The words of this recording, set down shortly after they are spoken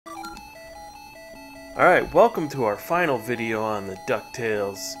Alright, welcome to our final video on the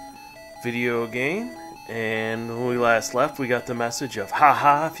DuckTales video game. And when we last left, we got the message of,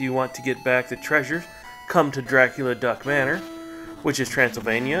 haha, if you want to get back the treasures, come to Dracula Duck Manor, which is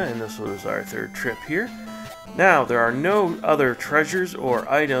Transylvania, and this was our third trip here. Now, there are no other treasures or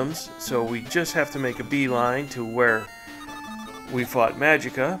items, so we just have to make a beeline to where we fought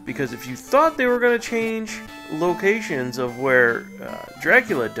Magica, because if you thought they were going to change locations of where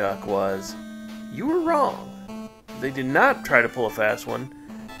Dracula Duck was, you were wrong. They did not try to pull a fast one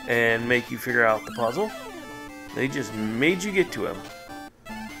and make you figure out the puzzle. They just made you get to him.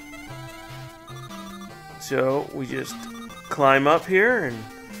 So we just climb up here and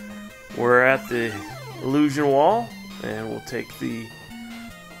we're at the illusion wall, and we'll take the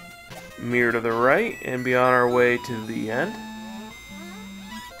mirror to the right and be on our way to the end.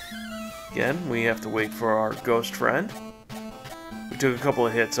 Again, we have to wait for our ghost friend. We took a couple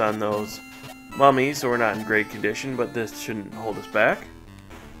of hits on those mummies, so we're not in great condition, but this shouldn't hold us back.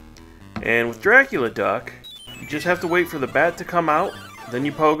 And with Dracula Duck, you just have to wait for the bat to come out, then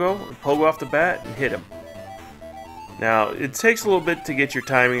you pogo off the bat and hit him. Now, it takes a little bit to get your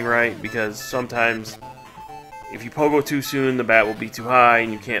timing right, because sometimes if you pogo too soon, the bat will be too high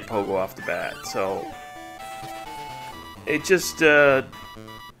and you can't pogo off the bat. So it just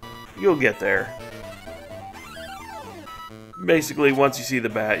you'll get there. Basically, once you see the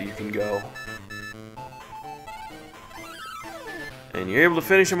bat, you can go. And you're able to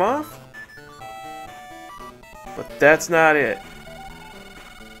finish him off. But that's not it.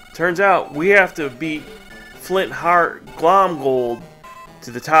 Turns out we have to beat Flintheart Glomgold to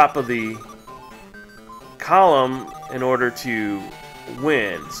the top of the column in order to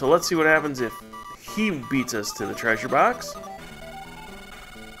win. So let's see what happens if he beats us to the treasure box.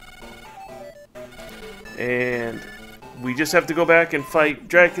 And we just have to go back and fight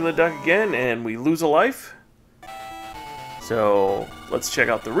Dracula Duck again, and we lose a life. So let's check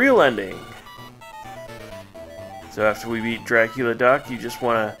out the real ending. So after we beat Dracula Duck, you just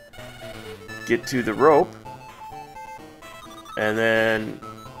want to get to the rope, and then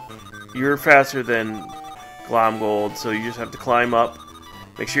you're faster than Glomgold, so you just have to climb up,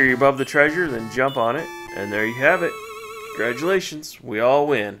 make sure you're above the treasure, then jump on it, and there you have it. Congratulations, we all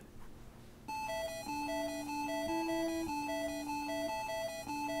win.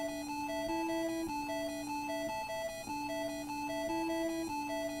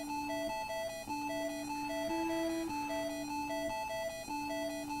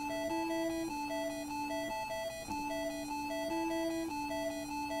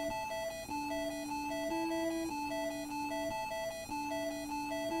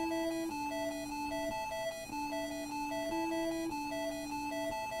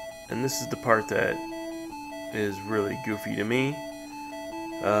 And this is the part that is really goofy to me.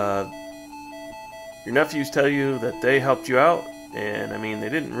 Your nephews tell you that they helped you out, and I mean, they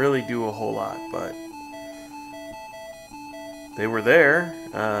didn't really do a whole lot, but they were there.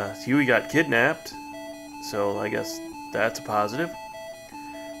 Huey got kidnapped, so I guess that's a positive.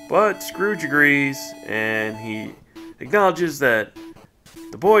 But Scrooge agrees, and he acknowledges that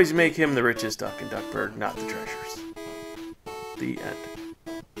the boys make him the richest duck in Duckburg, not the treasures. The end.